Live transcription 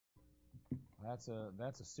That's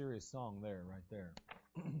a serious song there, right there.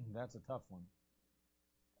 That's a tough one.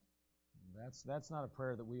 That's not a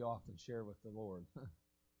prayer that we often share with the Lord.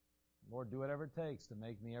 Lord, do whatever it takes to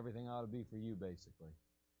make me everything I ought to be for you, basically.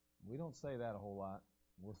 We don't say that a whole lot.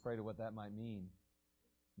 We're afraid of what that might mean.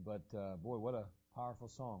 But, boy, what a powerful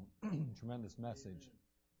song. Tremendous message.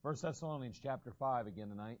 1 Thessalonians chapter 5 again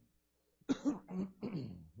tonight.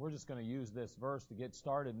 We're just going to use this verse to get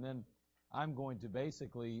started, and then I'm going to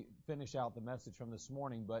basically finish out the message from this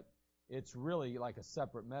morning, but it's really like a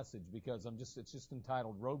separate message because it's just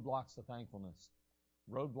entitled Roadblocks to Thankfulness.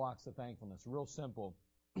 Roadblocks to Thankfulness. Real simple.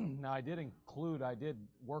 Now, I did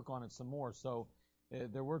work on it some more, so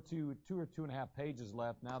there were two or 2.5 pages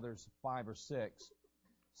left. Now there's 5 or 6.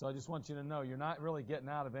 So I just want you to know you're not really getting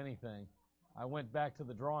out of anything. I went back to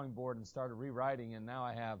the drawing board and started rewriting, and now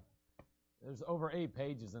there's over 8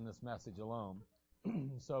 pages in this message alone.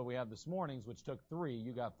 So we have this morning's, which took 3.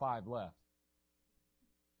 You got 5 left.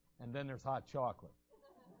 And then there's hot chocolate.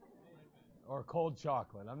 Or cold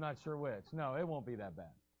chocolate. I'm not sure which. No, it won't be that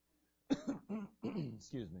bad.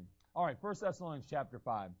 Excuse me. All right, 1 Thessalonians chapter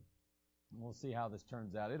 5. We'll see how this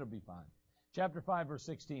turns out. It'll be fine. Chapter 5, verse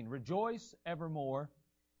 16. Rejoice evermore.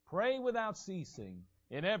 Pray without ceasing.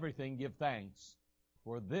 In everything give thanks.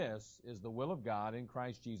 For this is the will of God in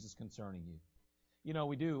Christ Jesus concerning you. You know,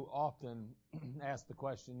 we do often ask the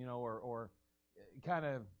question, or kind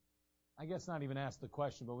of, I guess not even ask the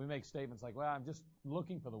question, but we make statements like, well, I'm just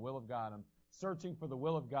looking for the will of God. I'm searching for the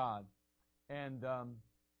will of God. And,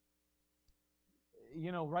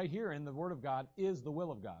 right here in the Word of God is the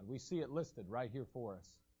will of God. We see it listed right here for us.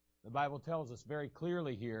 The Bible tells us very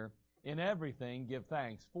clearly here, in everything give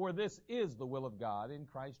thanks, for this is the will of God in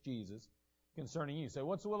Christ Jesus concerning you. You say,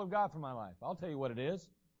 what's the will of God for my life? I'll tell you what it is.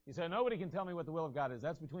 You say, nobody can tell me what the will of God is.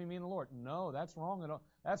 That's between me and the Lord. No, that's wrong at all.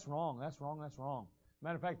 That's wrong.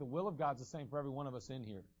 Matter of fact, the will of God's the same for every one of us in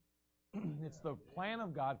here. It's the plan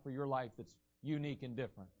of God for your life that's unique and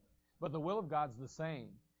different. But the will of God's the same.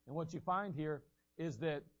 And what you find here is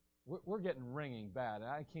that we're getting ringing bad.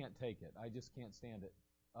 I can't take it. I just can't stand it.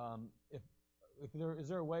 Is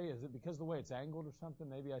there a way, is it because of the way it's angled or something?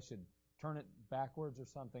 Maybe I should turn it backwards or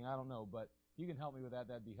something. I don't know. But you can help me with that.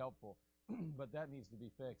 That'd be helpful. But that needs to be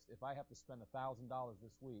fixed. If I have to spend $1,000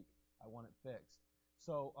 this week, I want it fixed.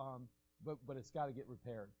 So, but it's got to get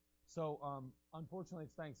repaired. So, unfortunately,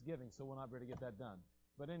 it's Thanksgiving, so we'll not be able to get that done.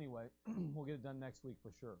 But anyway, we'll get it done next week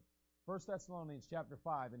for sure. 1 Thessalonians chapter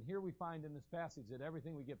 5, and here we find in this passage that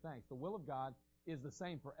everything we give thanks. The will of God is the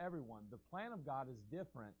same for everyone. The plan of God is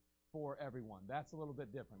different for everyone. That's a little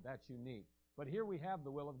bit different. That's unique. But here we have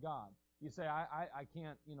the will of God. You say, I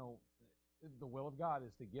can't, the will of God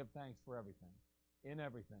is to give thanks for everything, in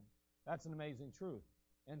everything. That's an amazing truth.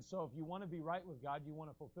 And so if you want to be right with God, you want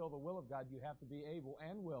to fulfill the will of God, you have to be able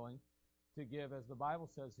and willing to give, as the Bible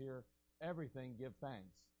says here, everything give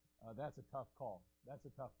thanks. That's a tough call. That's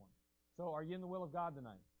a tough one. So are you in the will of God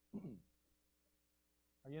tonight?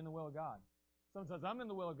 Are you in the will of God? Someone says, I'm in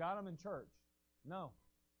the will of God, I'm in church. No.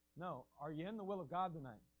 Are you in the will of God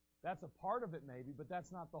tonight? That's a part of it maybe, but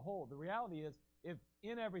that's not the whole. The reality is, if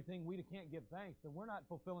in everything we can't give thanks, then we're not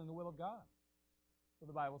fulfilling the will of God. That's what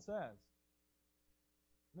the Bible says.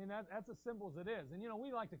 I mean, that's as simple as it is. And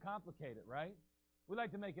we like to complicate it, right? We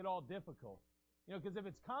like to make it all difficult. Because if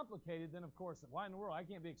it's complicated, then of course, why in the world? I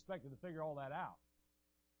can't be expected to figure all that out.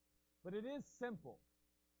 But it is simple.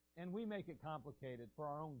 And we make it complicated for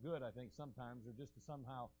our own good, I think, sometimes, or just to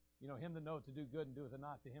somehow, him to know to do good and doeth it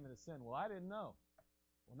not to him in his sin. Well, I didn't know.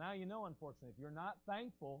 Well, now you know, unfortunately. If you're not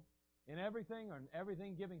thankful in everything, or in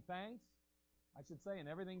everything giving thanks, I should say, in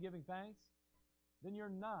everything giving thanks, then you're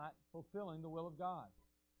not fulfilling the will of God.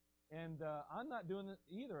 And I'm not doing it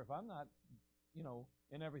either if I'm not,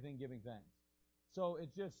 in everything giving thanks. So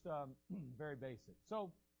it's just very basic.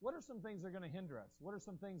 So what are some things that are going to hinder us? What are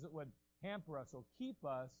some things that would hamper us or keep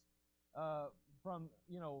us from,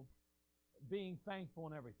 being thankful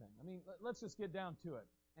in everything? I mean, let's just get down to it.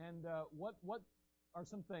 And what are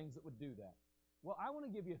some things that would do that? Well, I want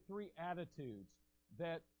to give you 3 attitudes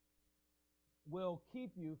that will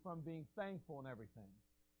keep you from being thankful in everything,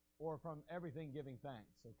 or from everything giving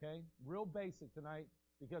thanks, okay? Real basic tonight,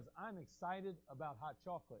 because I'm excited about hot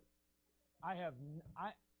chocolate.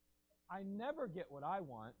 I never get what I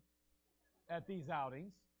want at these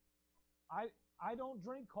outings. I don't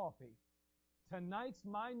drink coffee. Tonight's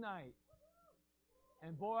my night.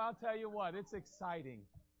 And boy, I'll tell you what, it's exciting.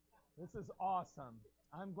 This is awesome.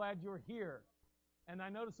 I'm glad you're here. And I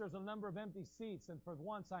notice there's a number of empty seats, and for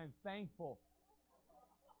once I'm thankful.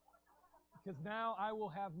 Because now I will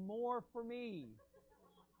have more for me.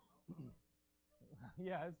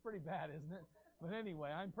 Yeah, it's pretty bad, isn't it? But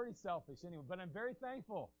anyway, I'm pretty selfish anyway, but I'm very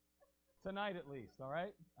thankful tonight at least, all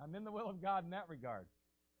right? I'm in the will of God in that regard.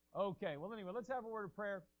 Okay, well anyway, let's have a word of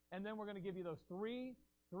prayer, and then we're going to give you those three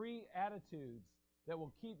attitudes that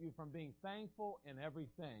will keep you from being thankful in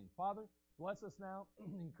everything. Father, bless us now.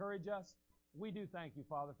 Encourage us. We do thank you,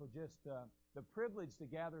 Father, for just the privilege to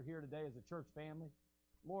gather here today as a church family.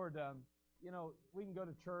 Lord, we can go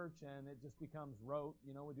to church and it just becomes rote.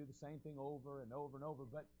 We do the same thing over and over and over.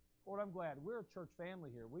 But Lord, I'm glad we're a church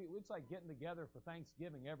family here. It's like getting together for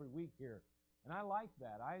Thanksgiving every week here. And I like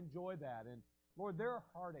that. I enjoy that. And Lord, there are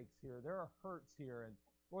heartaches here. There are hurts here. And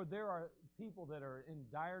Lord, there are people that are in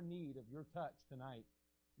dire need of your touch tonight.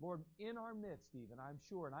 Lord, in our midst even, I'm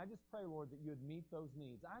sure. And I just pray, Lord, that you would meet those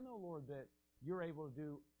needs. I know, Lord, that you're able to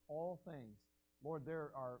do all things. Lord,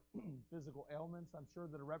 there are physical ailments, I'm sure,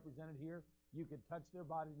 that are represented here. You could touch their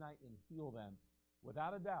body tonight and heal them.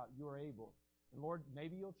 Without a doubt, you are able. And Lord,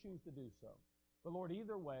 maybe you'll choose to do so. But Lord,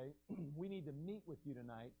 either way, we need to meet with you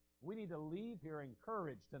tonight. We need to leave here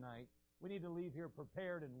encouraged tonight. We need to leave here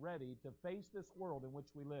prepared and ready to face this world in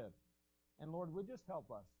which we live. And Lord, would just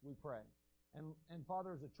help us, we pray. And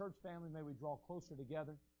Father, as a church family, may we draw closer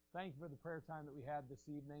together. Thank you for the prayer time that we had this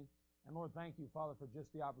evening. And Lord, thank you, Father, for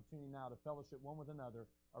just the opportunity now to fellowship one with another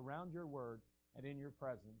around your word and in your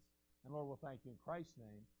presence. And Lord, we'll thank you in Christ's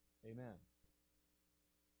name. Amen.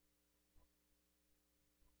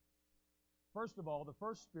 First of all, the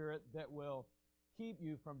first spirit that will keep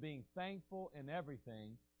you from being thankful in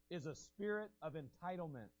everything is a spirit of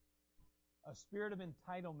entitlement. A spirit of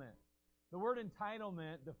entitlement. The word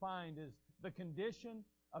entitlement defined is the condition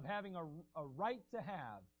of having a right to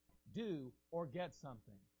have, do, or get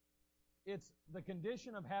something. It's the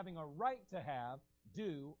condition of having a right to have,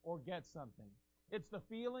 do, or get something. It's the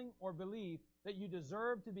feeling or belief that you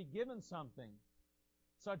deserve to be given something,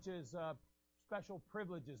 such as special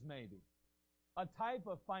privileges maybe. A type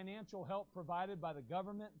of financial help provided by the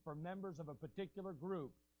government for members of a particular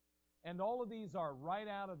group. And all of these are right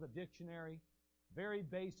out of the dictionary, very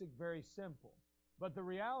basic, very simple. But the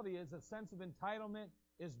reality is a sense of entitlement,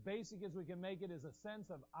 as basic as we can make it, is a sense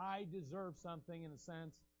of I deserve something in a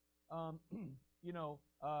sense.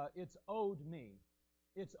 It's owed me.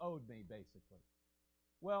 It's owed me, basically.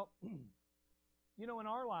 Well, in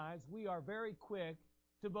our lives, we are very quick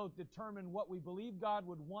to both determine what we believe God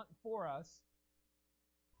would want for us,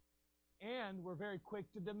 and we're very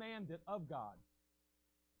quick to demand it of God.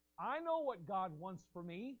 I know what God wants for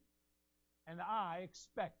me, and I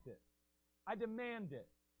expect it. I demand it.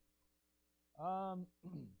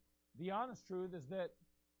 The honest truth is that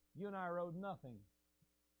you and I are owed nothing.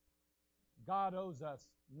 God owes us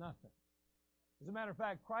nothing. As a matter of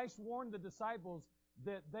fact, Christ warned the disciples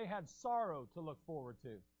that they had sorrow to look forward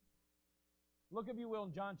to. Look, if you will,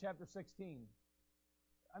 in John chapter 16.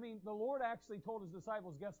 The Lord actually told His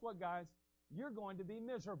disciples, guess what, guys? You're going to be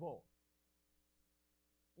miserable.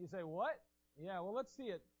 You say, what? Yeah, well, let's see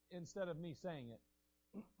it instead of me saying it.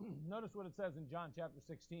 Notice what it says in John chapter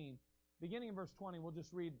 16. Beginning in verse 20, we'll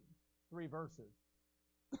just read 3 verses.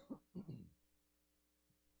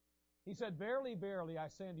 He said, verily, verily, I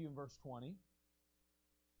say unto you in verse 20,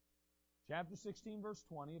 chapter 16, verse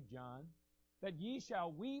 20 of John, that ye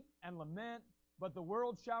shall weep and lament, but the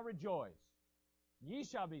world shall rejoice. Ye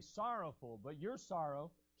shall be sorrowful, but your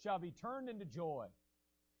sorrow shall be turned into joy.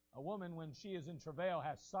 A woman, when she is in travail,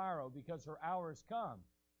 has sorrow, because her hour is come.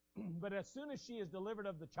 But as soon as she is delivered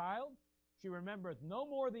of the child, she remembereth no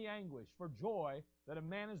more the anguish for joy that a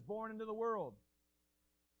man is born into the world.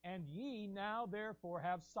 And ye now therefore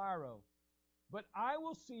have sorrow. But I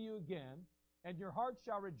will see you again, and your heart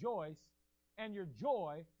shall rejoice, and your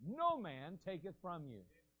joy no man taketh from you.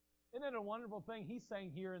 Isn't it a wonderful thing? He's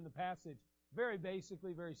saying here in the passage, very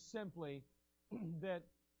basically, very simply, that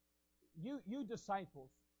you disciples,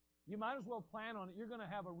 you might as well plan on it. You're going to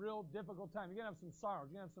have a real difficult time. You're going to have some sorrows.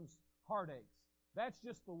 You're going to have some heartaches. That's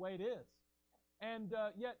just the way it is. And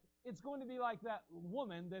yet, it's going to be like that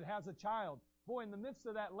woman that has a child. Boy, in the midst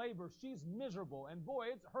of that labor, she's miserable, and boy,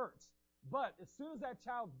 it hurts. But as soon as that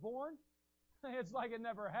child's born, it's like it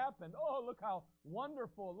never happened. Oh, look how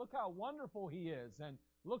wonderful he is, and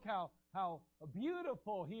look how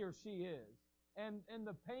beautiful he or she is. And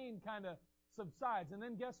the pain kind of subsides. And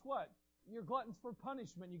then guess what? You're gluttons for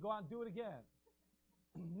punishment. You go out and do it again.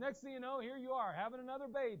 Next thing you know, here you are, having another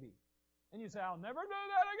baby. And you say, I'll never do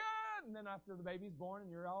that again. And then after the baby's born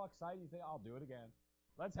and you're all excited, you say, I'll do it again.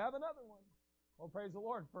 Let's have another one. Well, praise the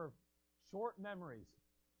Lord for short memories.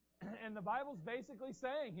 And the Bible's basically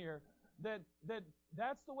saying here that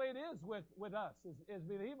that's the way it is with us as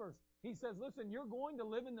believers. He says, listen, you're going to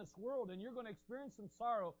live in this world and you're going to experience some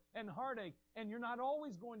sorrow and heartache, and you're not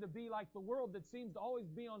always going to be like the world that seems to always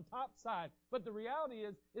be on top side. But the reality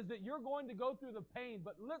is that you're going to go through the pain,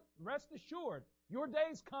 but rest assured, your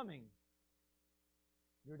day's coming.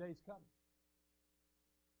 Your day's coming.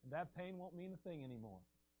 And that pain won't mean a thing anymore.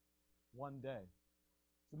 One day.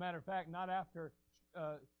 As a matter of fact, not after,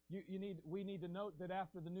 we need to note that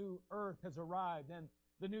after the new earth has arrived and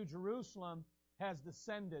the new Jerusalem has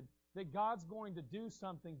descended, that God's going to do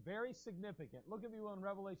something very significant. Look, if you will, in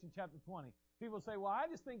Revelation chapter 20. People say, well, I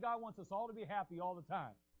just think God wants us all to be happy all the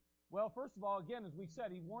time. Well, first of all, again, as we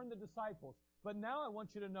said, He warned the disciples. But now I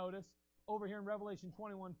want you to notice over here in Revelation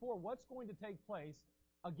 21:4, what's going to take place,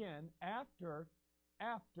 again, after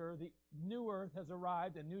the new earth has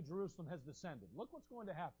arrived and New Jerusalem has descended. Look what's going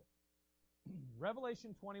to happen.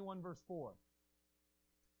 Revelation 21 verse 4.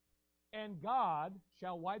 And God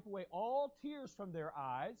shall wipe away all tears from their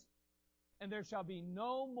eyes, and there shall be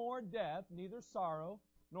no more death, neither sorrow,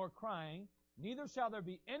 nor crying, neither shall there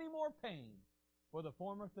be any more pain, for the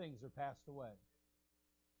former things are passed away.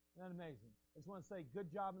 Isn't that amazing? I just want to say,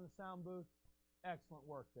 good job in the sound booth. Excellent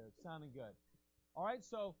work there. It's sounding good. All right,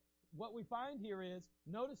 so what we find here is,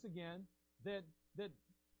 notice again, that the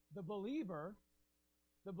believer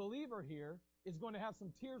here is going to have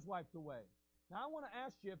some tears wiped away. Now I want to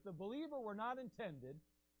ask you, if the believer were not intended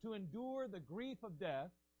to endure the grief of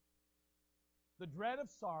death, the dread of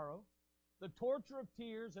sorrow, the torture of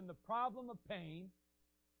tears, and the problem of pain,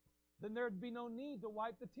 then there'd be no need to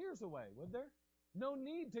wipe the tears away, would there? No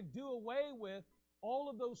need to do away with all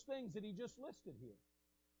of those things that he just listed here.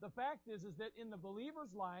 The fact is that in the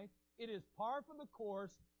believer's life, it is par for the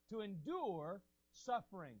course to endure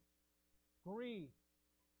suffering, grief,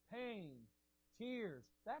 pain, tears.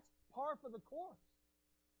 That's par for the course.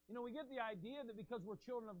 You know, we get the idea that because we're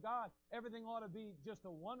children of God, everything ought to be just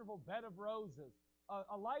a wonderful bed of roses,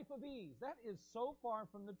 a life of ease. That is so far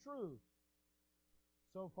from the truth.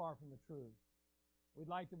 So far from the truth. We'd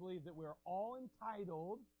like to believe that we're all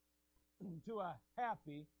entitled to a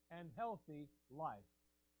happy and healthy life.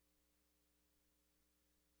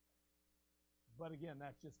 But again,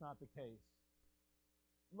 that's just not the case.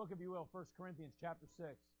 Look, if you will, 1 Corinthians chapter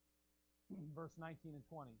 6, verse 19 and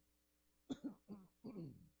 20.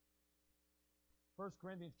 1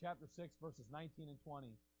 Corinthians chapter 6, verses 19 and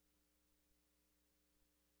 20.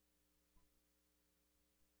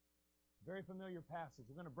 Very familiar passage.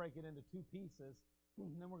 We're going to break it into two pieces,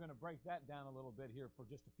 and then we're going to break that down a little bit here for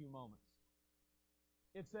just a few moments.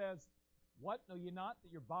 It says, what, know ye not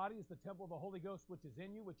that your body is the temple of the Holy Ghost which is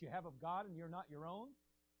in you, which you have of God, and you're not your own?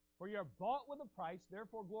 For you are bought with a price,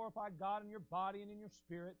 therefore glorify God in your body and in your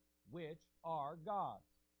spirit, which are God's.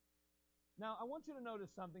 Now, I want you to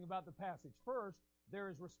notice something about the passage. First, there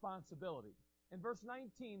is responsibility. In verse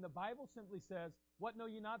 19, the Bible simply says, what, know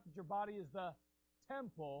ye not that your body is the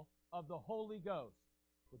temple of the Holy Ghost,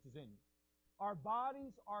 which is in you? Our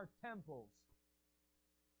bodies are temples.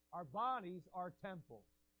 Our bodies are temples.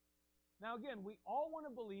 Now again, we all want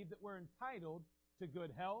to believe that we're entitled to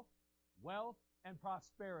good health, wealth, and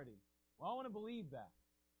prosperity. We all want to believe that.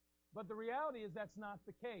 But the reality is that's not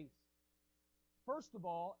the case. First of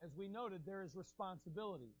all, as we noted, there is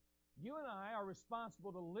responsibility. You and I are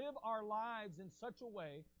responsible to live our lives in such a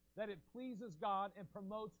way that it pleases God and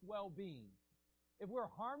promotes well-being. If we're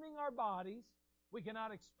harming our bodies, we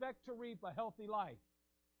cannot expect to reap a healthy life.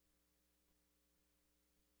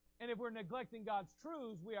 And if we're neglecting God's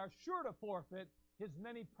truths, we are sure to forfeit His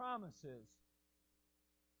many promises,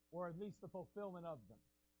 or at least the fulfillment of them.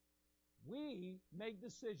 We make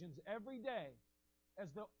decisions every day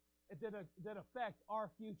that affect our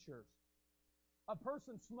futures. A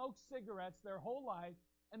person smokes cigarettes their whole life,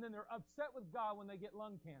 and then they're upset with God when they get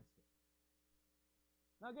lung cancer.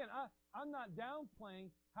 Now again, I'm not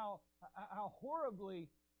downplaying how horribly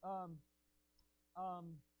how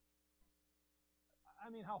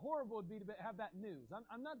horrible it would be to have that news.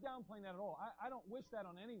 I'm not downplaying that at all. I don't wish that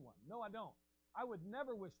on anyone. No, I don't. I would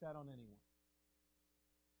never wish that on anyone.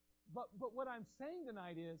 But what I'm saying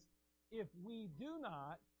tonight is, if we do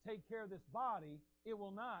not take care of this body, it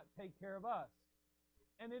will not take care of us.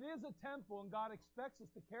 And it is a temple, and God expects us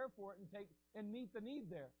to care for it and meet the need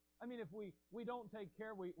there. I mean, if we don't take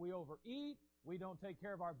care, we overeat, we don't take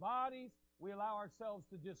care of our bodies, we allow ourselves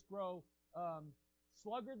to just grow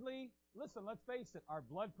sluggardly. Listen, let's face it, our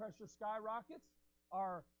blood pressure skyrockets,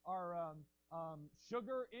 our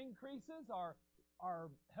sugar increases, our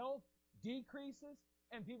health decreases,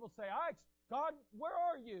 and people say, God, where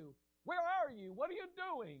are you? Where are you? What are you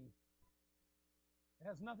doing? It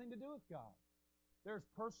has nothing to do with God. There's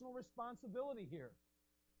personal responsibility here.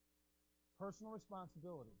 Personal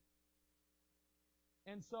responsibility.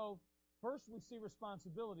 And so, first we see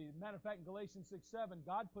responsibility. As a matter of fact, in Galatians 6:7,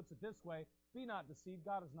 God puts it this way, be not deceived,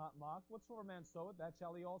 God is not mocked. Whatsoever man soweth, that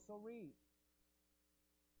shall he also reap.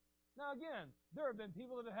 Now again, there have been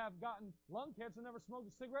people that have gotten lung cancer and never smoked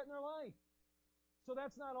a cigarette in their life. So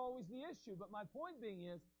that's not always the issue. But my point being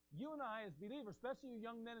is, you and I as believers, especially you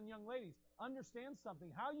young men and young ladies, understand something.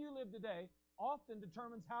 How you live today often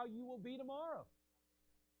determines how you will be tomorrow.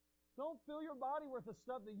 Don't fill your body with the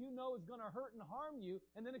stuff that you know is going to hurt and harm you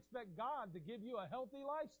and then expect God to give you a healthy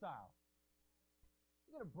lifestyle.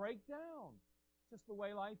 You're going to break down. It's just the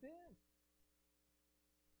way life is.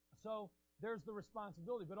 So, there's the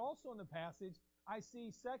responsibility. But also in the passage, I see,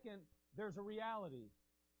 second, there's a reality.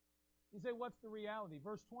 You say, what's the reality?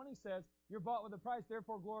 Verse 20 says, you're bought with a price,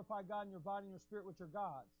 therefore glorify God in your body and your spirit, which are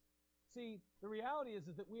God's. See, the reality is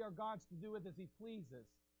that we are God's to do with as He pleases.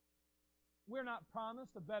 We're not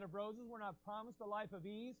promised a bed of roses. We're not promised a life of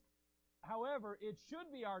ease. However, it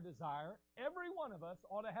should be our desire, every one of us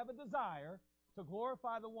ought to have a desire to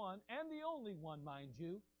glorify the one, and the only one, mind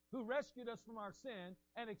you, who rescued us from our sin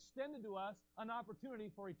and extended to us an opportunity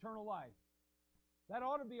for eternal life. That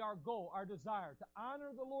ought to be our goal, our desire, to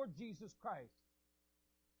honor the Lord Jesus Christ.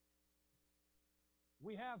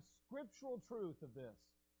 We have scriptural truth of this,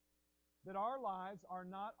 that our lives are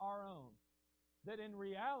not our own, that in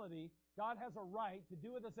reality, God has a right to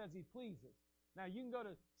do with us as He pleases. Now, you can go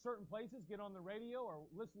to certain places, get on the radio, or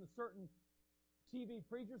listen to certain TV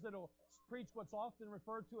preachers that will preach what's often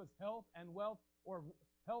referred to as health and wealth, or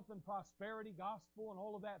health and prosperity gospel and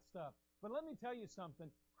all of that stuff. But let me tell you something.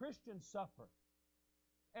 Christians suffer.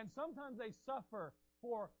 And sometimes they suffer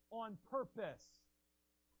on purpose.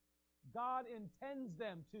 God intends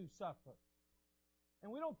them to suffer.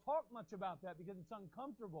 And we don't talk much about that because it's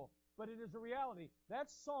uncomfortable, but it is a reality. That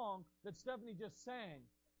song that Stephanie just sang,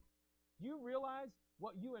 do you realize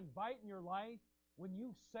what you invite in your life when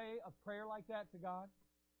you say a prayer like that to God?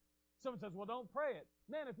 Someone says, well, don't pray it.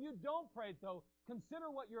 Man, if you don't pray it, though, consider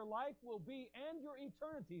what your life will be and your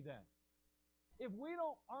eternity then. If we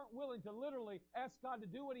aren't willing to literally ask God to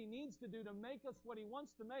do what He needs to do to make us what He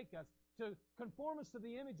wants to make us, to conform us to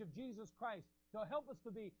the image of Jesus Christ, to help us to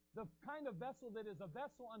be the kind of vessel that is a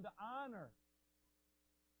vessel unto honor,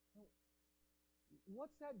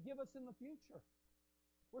 what's that give us in the future?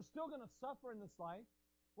 We're still going to suffer in this life.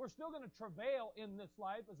 We're still going to travail in this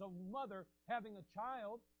life as a mother having a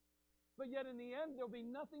child. But yet in the end, there'll be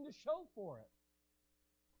nothing to show for it.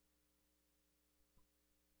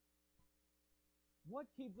 What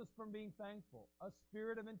keeps us from being thankful? A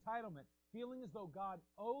spirit of entitlement, feeling as though God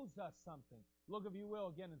owes us something. Look, if you will,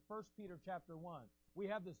 again in 1 Peter chapter 1. We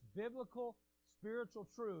have this biblical, spiritual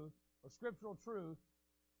truth, or scriptural truth,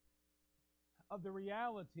 of the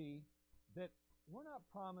reality that we're not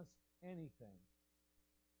promised anything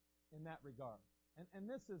in that regard. And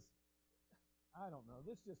this is, I don't know,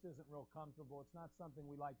 this just isn't real comfortable. It's not something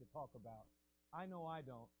we like to talk about. I know I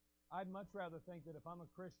don't. I'd much rather think that if I'm a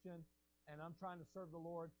Christian and I'm trying to serve the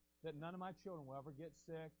Lord, that none of my children will ever get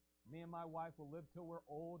sick. Me and my wife will live till we're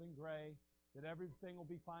old and gray. That everything will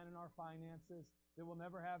be fine in our finances. That we'll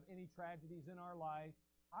never have any tragedies in our life.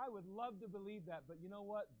 I would love to believe that, but you know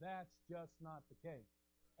what? That's just not the case.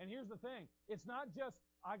 And here's the thing. It's not just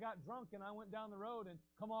I got drunk and I went down the road and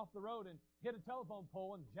come off the road and hit a telephone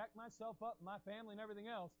pole and jacked myself up, my family and everything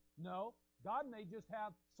else. No. God may just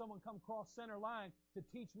have someone come cross center line to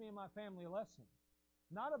teach me and my family a lesson.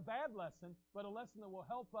 Not a bad lesson, but a lesson that will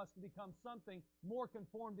help us to become something more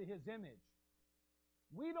conformed to His image.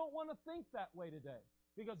 We don't want to think that way today.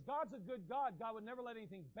 Because God's a good God. God would never let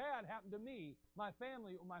anything bad happen to me, my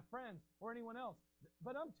family, or my friends, or anyone else.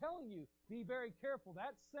 But I'm telling you, be very careful.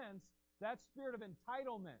 That sense, that spirit of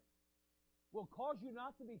entitlement will cause you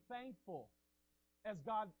not to be thankful as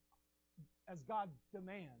God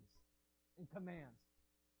demands and commands.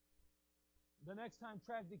 The next time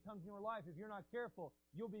tragedy comes in your life, if you're not careful,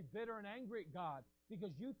 you'll be bitter and angry at God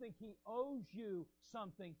because you think He owes you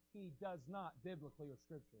something He does not, biblically or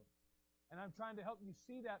scripturally. And I'm trying to help you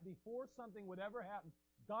see that before something would ever happen.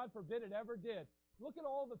 God forbid it ever did. Look at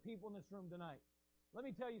all the people in this room tonight. Let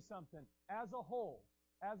me tell you something. As a whole,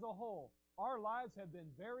 our lives have been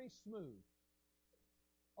very smooth.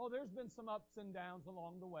 Oh, there's been some ups and downs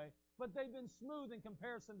along the way, but they've been smooth in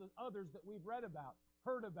comparison to others that we've read about,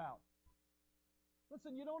 heard about.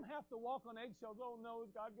 Listen, you don't have to walk on eggshells. Oh no,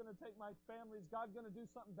 is God going to take my family? Is God going to do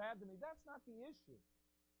something bad to me? That's not the issue.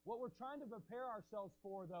 What we're trying to prepare ourselves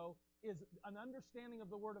for, though, is an understanding of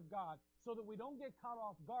the Word of God so that we don't get caught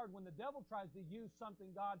off guard when the devil tries to use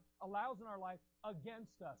something God allows in our life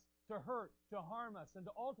against us, to hurt, to harm us, and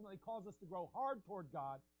to ultimately cause us to grow hard toward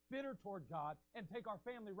God, bitter toward God, and take our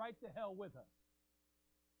family right to hell with us.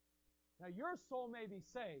 Now, your soul may be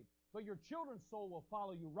saved, but your children's soul will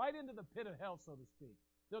follow you right into the pit of hell, so to speak.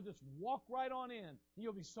 They'll just walk right on in.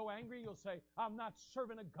 You'll be so angry, you'll say, I'm not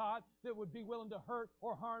serving a God that would be willing to hurt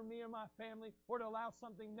or harm me or my family or to allow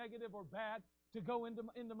something negative or bad to go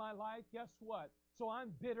into my life. Guess what? So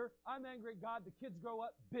I'm bitter. I'm angry at God. The kids grow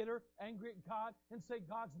up bitter, angry at God, and say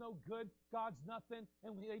God's no good, God's nothing,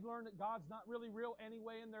 and they learn that God's not really real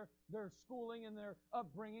anyway in their schooling and their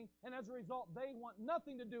upbringing. And as a result, they want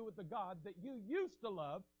nothing to do with the God that you used to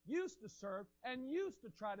love, used to serve, and used to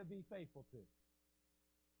try to be faithful to.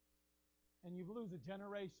 And you lose a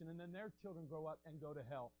generation, and then their children grow up and go to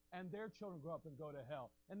hell. And their children grow up and go to hell.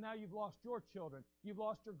 And now you've lost your children. You've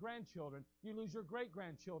lost your grandchildren. You lose your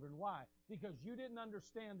great-grandchildren. Why? Because you didn't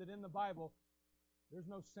understand that in the Bible, there's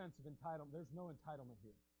no sense of entitlement. There's no entitlement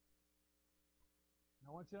here. And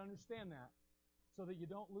I want you to understand that so that you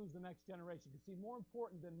don't lose the next generation. Because see, more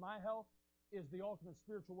important than my health is the ultimate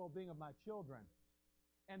spiritual well-being of my children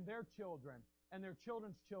and their children and their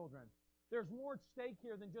children's children. There's more at stake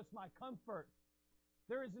here than just my comfort.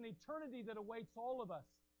 There is an eternity that awaits all of us.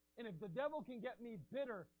 And if the devil can get me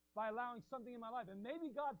bitter by allowing something in my life, and maybe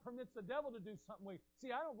God permits the devil to do something weak.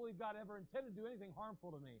 See, I don't believe God ever intended to do anything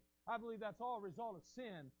harmful to me. I believe that's all a result of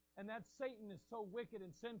sin. And that Satan is so wicked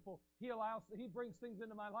and sinful, he brings things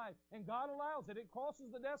into my life. And God allows it. It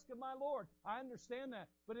crosses the desk of my Lord. I understand that.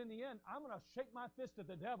 But in the end, I'm going to shake my fist at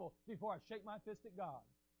the devil before I shake my fist at God.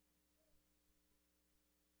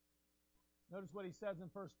 Notice what he says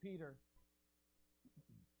in 1 Peter.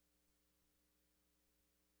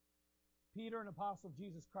 Peter, an apostle of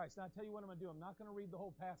Jesus Christ. Now, I'll tell you what I'm going to do. I'm not going to read the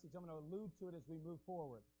whole passage. I'm going to allude to it as we move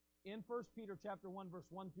forward. In 1 Peter chapter 1, verse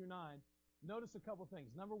 1 through 9, notice a couple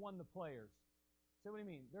things. Number one, the players. Say, what do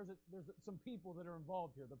you mean? There's some people that are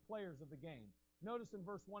involved here, the players of the game. Notice in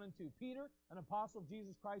verse 1 and 2, Peter, an apostle of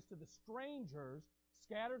Jesus Christ, to the strangers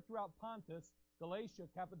scattered throughout Pontus,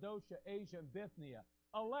 Galatia, Cappadocia, Asia, and Bithynia,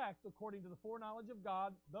 elect according to the foreknowledge of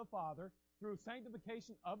God the Father, through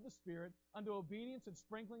sanctification of the Spirit, unto obedience and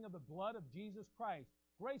sprinkling of the blood of Jesus Christ.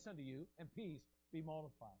 Grace unto you and peace be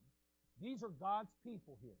multiplied. These are God's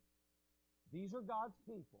people here. These are God's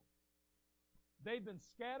people. They've been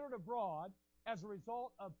scattered abroad as a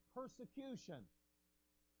result of persecution.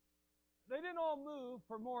 They didn't all move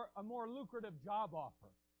for a more lucrative job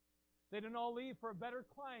offer. They didn't all leave for a better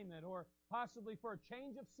climate or possibly for a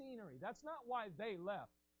change of scenery. That's not why they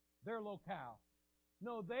left their locale.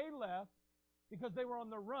 No, they left because they were on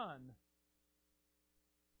the run.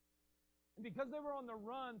 And because they were on the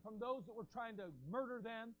run from those that were trying to murder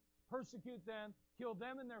them, persecute them, kill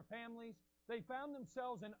them and their families, they found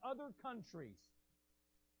themselves in other countries.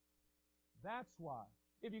 That's why.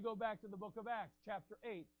 If you go back to the book of Acts, chapter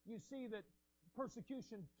 8, you see that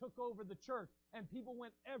persecution took over the church and people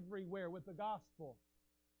went everywhere with the gospel.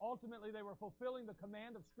 Ultimately, they were fulfilling the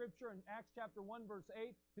command of Scripture in Acts chapter 1, verse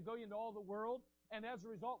 8, to go into all the world. And as a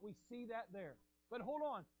result, we see that there. But hold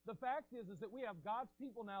on. The fact is that we have God's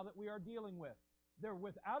people now that we are dealing with. They're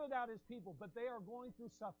without a doubt His people, but they are going through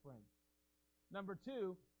suffering. Number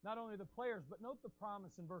two, not only the players, but note the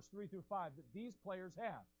promise in verse 3 through 5 that these players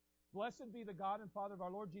have. Blessed be the God and Father of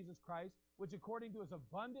our Lord Jesus Christ, which according to His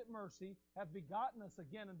abundant mercy hath begotten us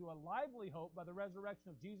again unto a lively hope by the resurrection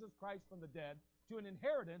of Jesus Christ from the dead, to an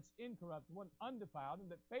inheritance incorruptible and undefiled, and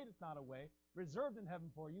that fadeth not away, reserved in heaven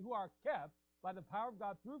for you, who are kept by the power of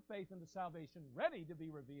God through faith unto salvation, ready to be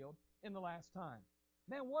revealed in the last time.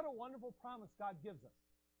 Man, what a wonderful promise God gives us.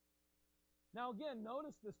 Now again,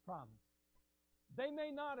 notice this promise. They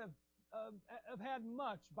may not have had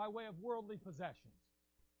much by way of worldly possessions.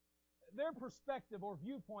 Their perspective or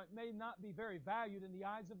viewpoint may not be very valued in the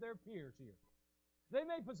eyes of their peers here. They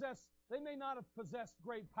may not have possessed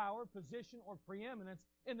great power, position, or preeminence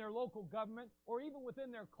in their local government or even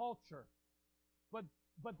within their culture. But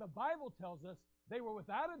the Bible tells us they were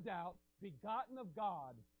without a doubt begotten of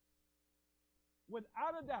God.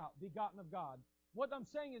 Without a doubt begotten of God. What I'm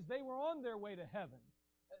saying is they were on their way to heaven.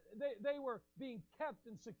 They were being kept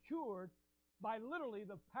and secured by literally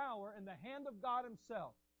the power and the hand of God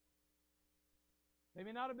Himself. They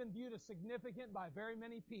may not have been viewed as significant by very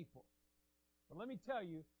many people. But let me tell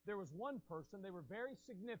you, there was one person they were very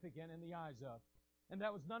significant in the eyes of, and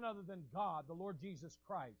that was none other than God, the Lord Jesus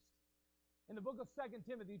Christ. In the book of 2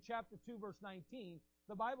 Timothy, chapter 2, verse 19,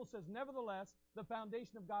 the Bible says, Nevertheless, the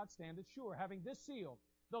foundation of God standeth sure, having this seal,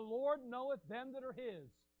 the Lord knoweth them that are His.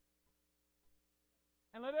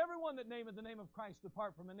 And let everyone that nameth the name of Christ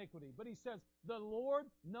depart from iniquity. But he says, the Lord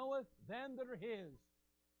knoweth them that are His.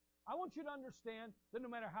 I want you to understand that no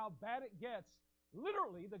matter how bad it gets,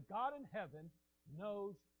 literally the God in heaven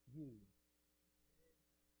knows you.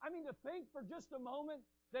 I mean, to think for just a moment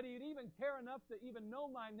that He'd even care enough to even know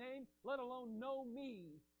my name, let alone know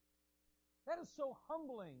me. That is so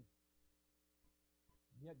humbling.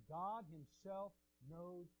 Yet God Himself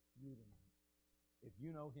knows you tonight, if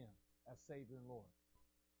you know Him as Savior and Lord.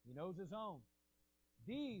 He knows His own.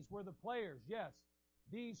 These were the players, yes.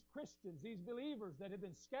 These Christians, these believers that had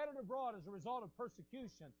been scattered abroad as a result of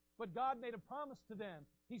persecution. But God made a promise to them.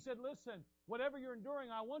 He said, listen, whatever you're enduring,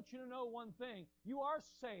 I want you to know one thing. You are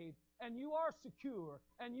saved, and you are secure,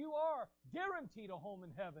 and you are guaranteed a home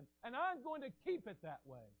in heaven. And I'm going to keep it that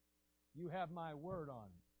way. You have my word on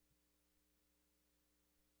it.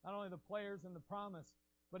 Not only the players and the promise,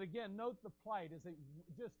 but again, note the plight as it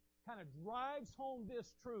just kind of drives home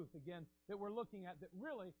this truth again that we're looking at, that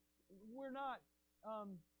really we're not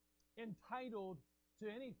entitled to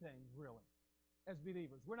anything, really, as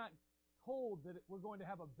believers. We're not told that we're going to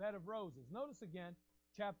have a bed of roses. Notice again,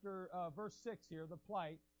 verse 6 here, the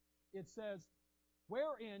plight. It says,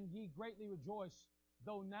 wherein ye greatly rejoice,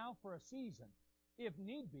 though now for a season, if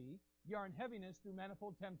need be, ye are in heaviness through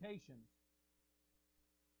manifold temptations.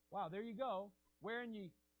 Wow, there you go. Wherein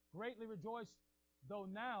ye greatly rejoice, though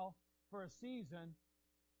now for a season,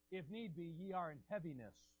 if need be, ye are in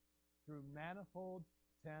heaviness through manifold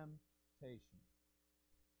temptations.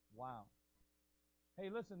 Wow. Hey,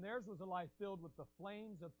 listen, theirs was a life filled with the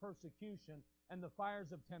flames of persecution and the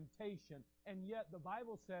fires of temptation, and yet the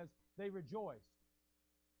Bible says they rejoiced.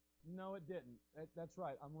 No, it didn't. That's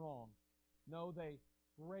right, I'm wrong. No, they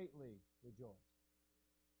greatly rejoiced.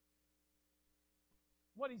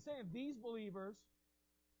 What he's saying, these believers,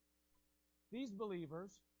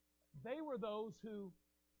 they were those who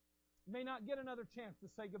may not get another chance to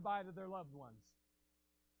say goodbye to their loved ones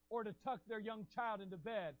or to tuck their young child into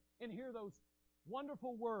bed and hear those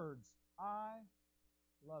wonderful words, I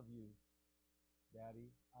love you,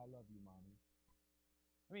 Daddy. I love you, Mommy.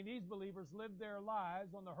 I mean, these believers lived their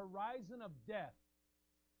lives on the horizon of death.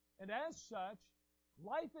 And as such,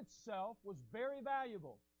 life itself was very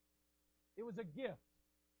valuable. It was a gift.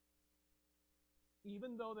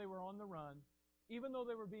 Even though they were on the run, even though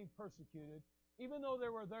they were being persecuted, even though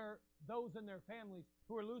there were those in their families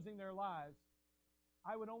who were losing their lives,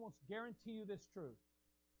 I would almost guarantee you this truth.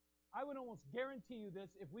 I would almost guarantee you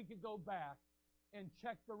this if we could go back and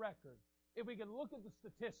check the record. If we could look at the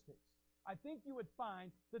statistics, I think you would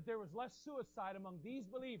find that there was less suicide among these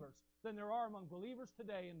believers than there are among believers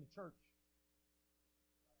today in the church.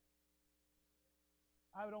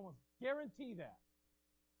 I would almost guarantee that.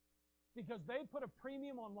 Because they put a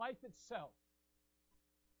premium on life itself.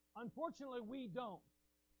 Unfortunately, we don't.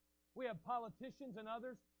 We have politicians and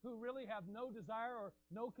others who really have no desire or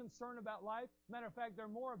no concern about life. Matter of fact, they're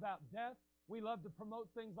more about death. We love to promote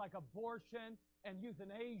things like abortion and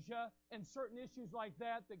euthanasia and certain issues like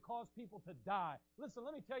that that cause people to die. Listen,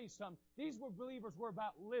 let me tell you something. These believers were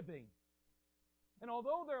about living. And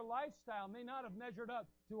although their lifestyle may not have measured up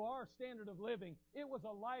to our standard of living, it was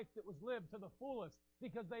a life that was lived to the fullest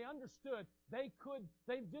because they understood they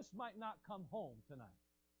just might not come home tonight.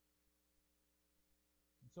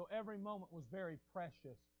 And so every moment was very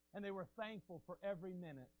precious, and they were thankful for every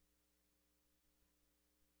minute.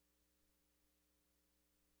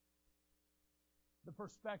 The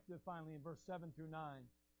perspective, finally, in verse 7 through 9.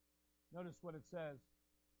 Notice what it says.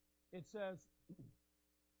 It says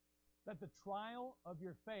that the trial of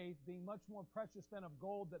your faith, being much more precious than of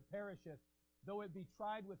gold that perisheth, though it be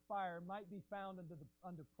tried with fire, might be found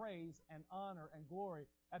unto praise and honor and glory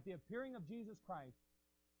at the appearing of Jesus Christ,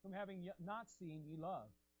 whom having not seen ye love,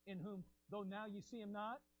 in whom, though now ye see Him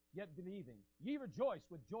not, yet believing, ye rejoice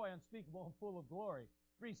with joy unspeakable and full of glory,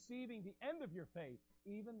 receiving the end of your faith,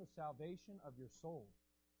 even the salvation of your souls.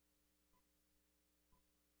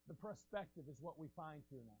 The perspective is what we find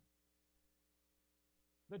here now.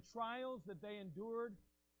 The trials that they endured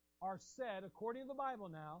are said, according to the Bible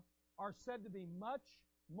now, are said to be much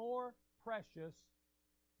more precious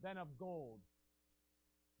than of gold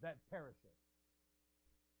that perisheth.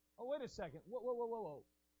 Oh, wait a second. Whoa.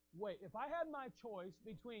 Wait, if I had my choice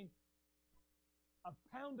between a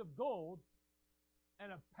pound of gold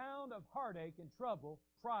and a pound of heartache and trouble,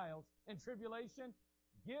 trials and tribulation,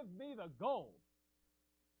 give me the gold.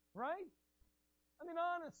 Right? I mean,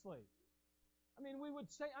 honestly. I mean, we would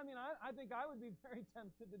say, I think I would be very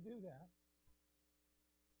tempted to do that.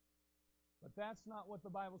 But that's not what the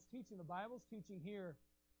Bible's teaching. The Bible's teaching here,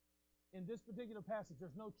 in this particular passage,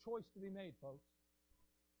 there's no choice to be made, folks.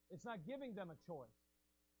 It's not giving them a choice.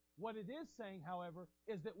 What it is saying, however,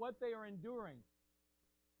 is that what they are enduring,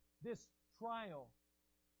 this trial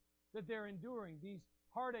that they're enduring, these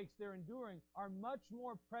heartaches they're enduring, are much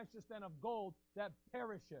more precious than of gold that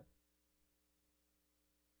perisheth.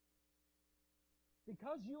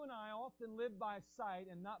 Because you and I often live by sight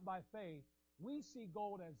and not by faith, we see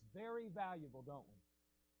gold as very valuable, don't we?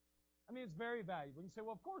 I mean, it's very valuable. You say,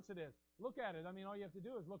 well, of course it is. Look at it. I mean, all you have to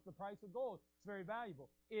do is look at the price of gold. It's very valuable.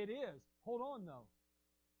 It is. Hold on, though.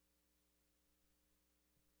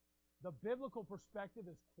 The biblical perspective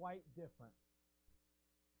is quite different.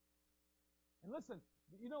 And listen,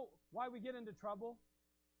 you know why we get into trouble?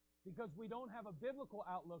 Because we don't have a biblical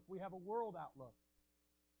outlook, we have a world outlook.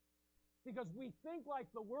 Because we think like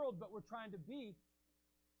the world, but we're trying to be,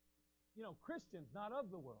 Christians, not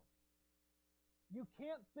of the world. You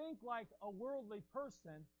can't think like a worldly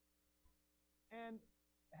person and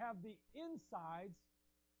have the insides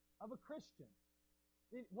of a Christian.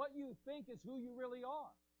 What you think is who you really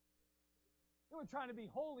are. And we're trying to be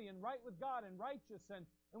holy and right with God and righteous, and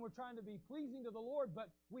we're trying to be pleasing to the Lord, but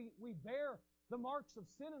we bear the marks of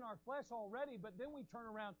sin in our flesh already, but then we turn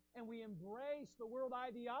around and we embrace the world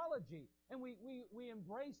ideology, and we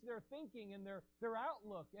embrace their thinking and their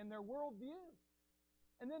outlook and their worldview.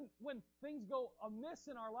 And then when things go amiss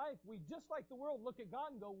in our life, we, just like the world, look at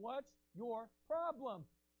God and go, what's your problem?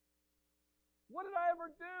 What did I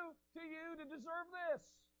ever do to you to deserve this?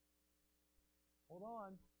 Hold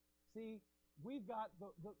on. See, we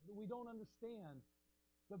don't understand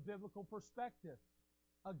the biblical perspective.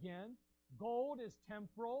 Again, gold is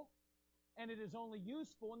temporal, and it is only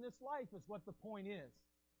useful in this life, is what the point is.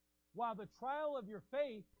 While the trial of your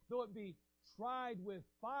faith, though it be tried with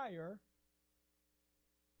fire,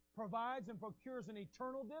 provides and procures an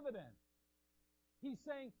eternal dividend. He's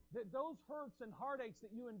saying that those hurts and heartaches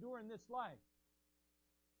that you endure in this life,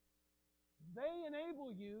 they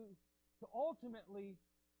enable you to ultimately,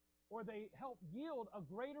 or they help yield a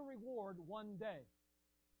greater reward one day.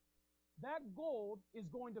 That gold is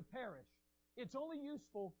going to perish. It's only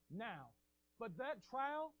useful now. But that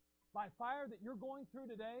trial by fire that you're going through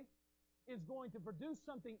today is going to produce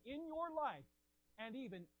something in your life and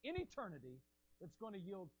even in eternity that's going to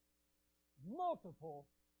yield multiple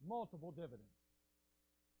dividends.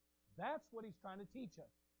 That's what he's trying to teach us.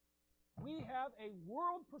 We have a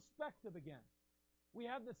world perspective again. We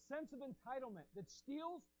have the sense of entitlement that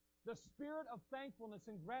steals the spirit of thankfulness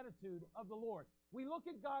and gratitude of the Lord. We look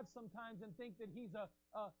at God sometimes and think that He's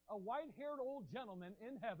a white-haired old gentleman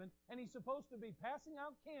in heaven, and He's supposed to be passing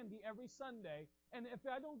out candy every Sunday, and if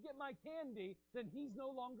I don't get my candy, then He's no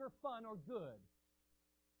longer fun or good.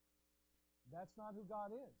 That's not who God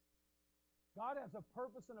is. God has a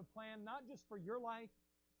purpose and a plan, not just for your life,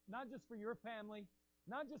 not just for your family,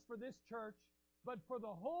 not just for this church, but for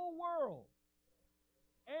the whole world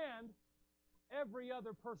and every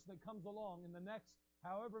other person that comes along in the next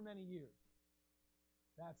however many years.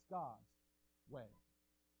 That's God's way.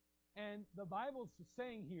 And the Bible's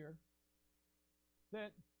saying here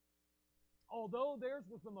that although theirs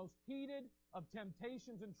was the most heated of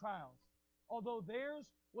temptations and trials, although theirs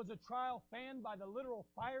was a trial fanned by the literal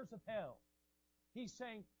fires of hell, he's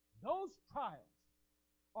saying those trials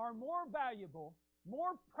are more valuable,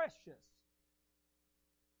 more precious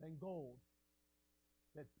than gold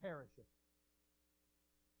that perisheth.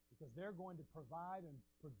 Because they're going to provide and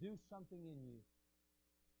produce something in you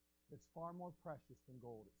that's far more precious than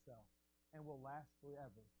gold itself and will last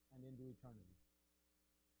forever and into eternity.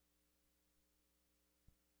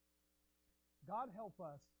 God help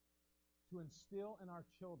us to instill in our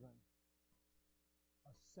children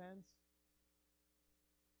a sense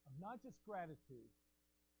of not just gratitude,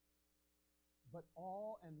 but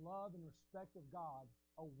awe and love and respect of God,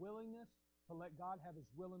 a willingness to let God have His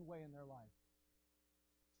will and way in their life.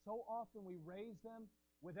 So often we raise them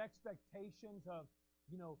with expectations of,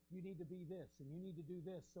 you need to be this and you need to do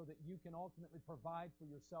this so that you can ultimately provide for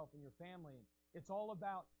yourself and your family. And it's all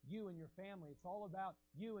about you and your family. It's all about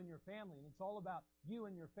you and your family. And it's all about you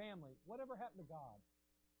and your family. Whatever happened to God?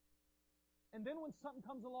 And then when something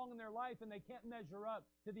comes along in their life and they can't measure up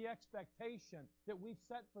to the expectation that we've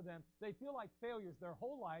set for them, they feel like failures their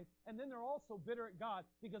whole life, and then they're also bitter at God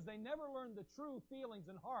because they never learned the true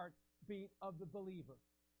feelings and heartbeat of the believer.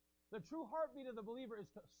 The true heartbeat of the believer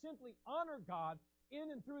is to simply honor God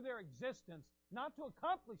in and through their existence, not to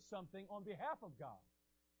accomplish something on behalf of God.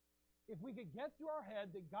 If we could get through our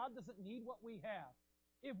head that God doesn't need what we have,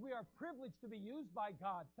 if we are privileged to be used by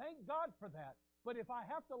God, thank God for that. But if I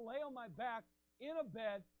have to lay on my back in a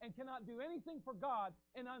bed and cannot do anything for God,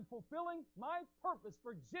 and I'm fulfilling my purpose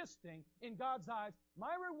for existing in God's eyes,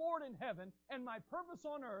 my reward in heaven and my purpose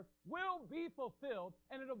on earth will be fulfilled,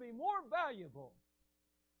 and it'll be more valuable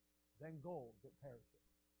than gold that perishes.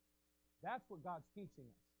 That's what God's teaching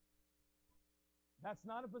us. That's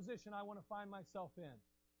not a position I want to find myself in.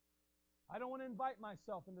 I don't want to invite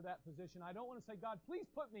myself into that position. I don't want to say, God, please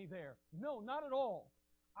put me there. No, not at all.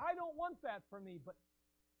 I don't want that for me, but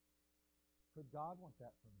could God want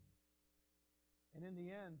that for me? And in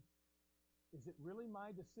the end, is it really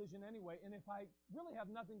my decision anyway? And if I really have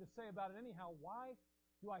nothing to say about it anyhow, why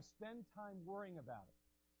do I spend time worrying about it?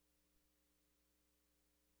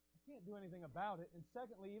 I can't do anything about it. And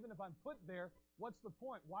secondly, even if I'm put there, what's the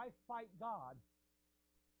point? Why fight God?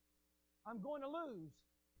 I'm going to lose.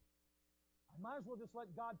 I might as well just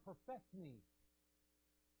let God perfect me.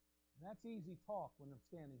 And that's easy talk when I'm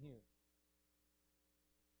standing here.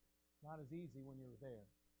 Not as easy when you're there.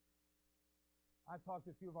 I've talked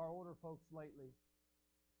to a few of our older folks lately.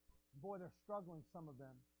 Boy, they're struggling, some of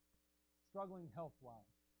them. Struggling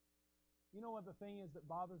health-wise. You know what the thing is that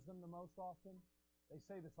bothers them the most often? They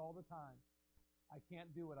say this all the time. I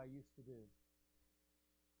can't do what I used to do.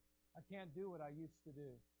 I can't do what I used to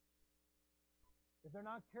do. If they're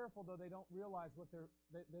not careful, though, they don't realize what they're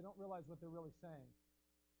really saying.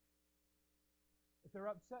 If they're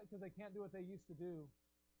upset because they can't do what they used to do,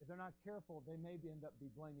 if they're not careful, they may end up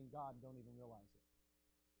blaming God and don't even realize it.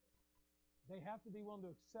 They have to be willing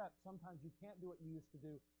to accept sometimes you can't do what you used to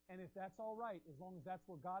do. And if that's all right, as long as that's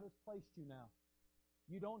where God has placed you now,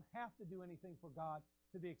 you don't have to do anything for God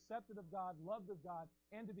to be accepted of God, loved of God,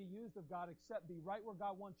 and to be used of God, except be right where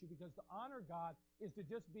God wants you, because to honor God is to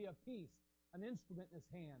just be a piece, an instrument in His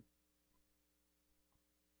hand.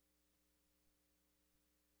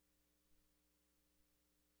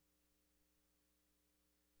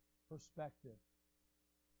 Perspective.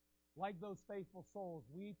 Like those faithful souls,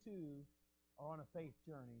 we too are on a faith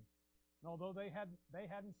journey. And although they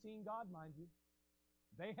hadn't seen God, mind you,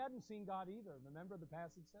 they hadn't seen God either. Remember, the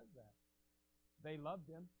passage says that. They loved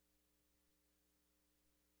Him.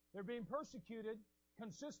 They're being persecuted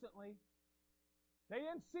consistently. They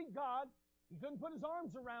didn't see God. He couldn't put His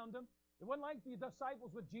arms around them. It wasn't like the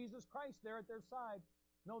disciples with Jesus Christ there at their side.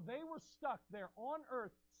 No, they were stuck there on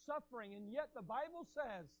earth, suffering, and yet the Bible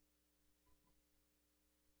says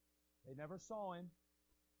they never saw Him,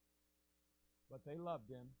 but they loved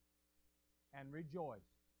Him and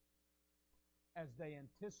rejoiced as they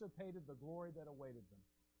anticipated the glory that awaited them.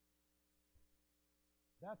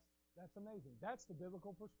 That's amazing. That's the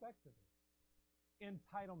biblical perspective.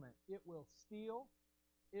 Entitlement. It will steal.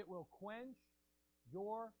 It will quench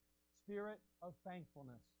your spirit of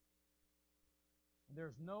thankfulness. And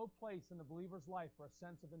there's no place in the believer's life for a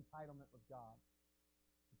sense of entitlement with God.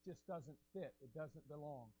 It just doesn't fit. It doesn't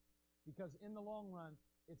belong. Because in the long run,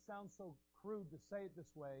 it sounds so crude to say it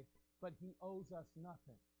this way, but He owes us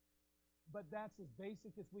nothing. But that's as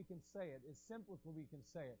basic as we can say it, as simple as we can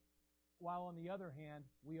say it. While on the other hand,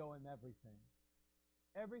 we owe Him everything.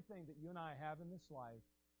 Everything that you and I have in this life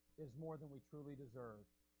is more than we truly deserve.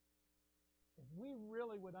 If we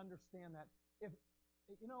really would understand that,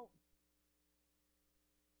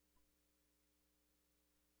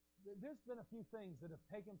 there's been a few things that have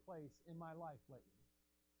taken place in my life lately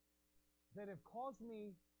that have caused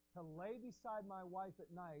me to lay beside my wife at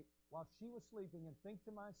night while she was sleeping and think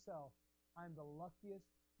to myself, I'm the luckiest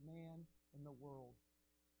man in the world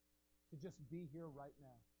to just be here right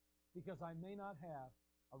now. Because I may not have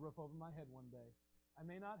a roof over my head one day. I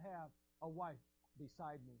may not have a wife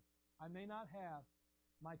beside me. I may not have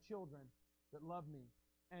my children that love me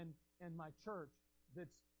and my church that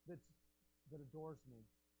adores me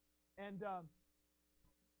and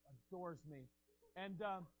adores me and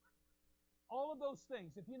all of those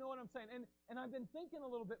things, if you know what I'm saying. And I've been thinking a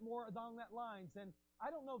little bit more along that lines, and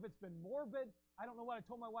I don't know if it's been morbid. I don't know what I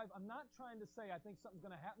told my wife. I'm not trying to say I think something's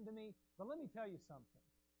going to happen to me, but let me tell you something.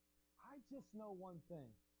 I just know one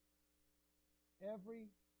thing.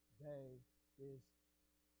 Every day is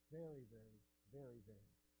very, very, very,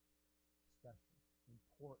 very special,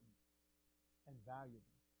 important, and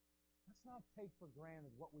valuable. Let's not take for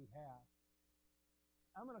granted what we have.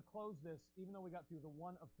 I'm going to close this, even though we got through the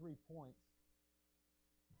one of 3 points.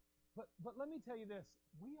 But let me tell you this.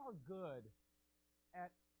 We are good at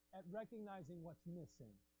recognizing what's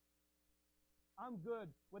missing. I'm good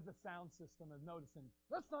with the sound system of noticing,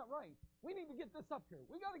 that's not right. We need to get this up here.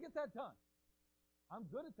 We got to get that done. I'm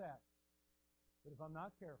good at that. But if I'm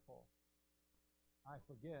not careful, I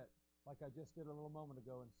forget, like I just did a little moment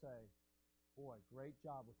ago, and say, boy, great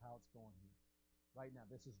job with how it's going here. Right now,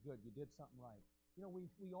 this is good. You did something right. You know,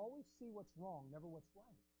 we always see what's wrong, never what's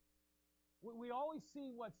right. We always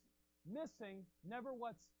see what's missing, never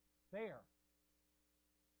what's there.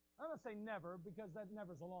 I'm going to say never because that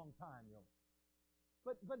never's a long time, really.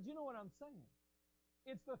 But you know what I'm saying?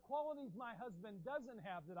 It's the qualities my husband doesn't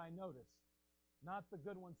have that I notice, not the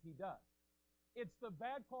good ones he does. It's the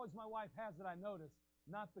bad qualities my wife has that I notice,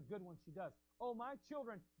 not the good ones she does. Oh, my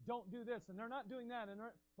children don't do this, and they're not doing that,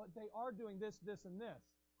 but they are doing this, this, and this.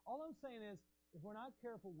 All I'm saying is, if we're not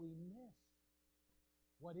careful, we miss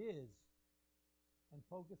what is and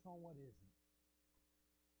focus on what isn't.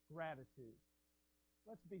 Gratitude.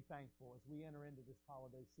 Let's be thankful as we enter into this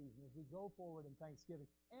holiday season, as we go forward in Thanksgiving,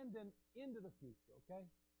 and then into the future, okay?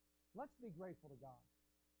 Let's be grateful to God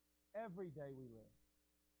every day we live.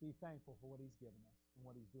 Be thankful for what He's given us and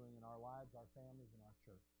what He's doing in our lives, our families, and our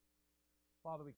church. Father, we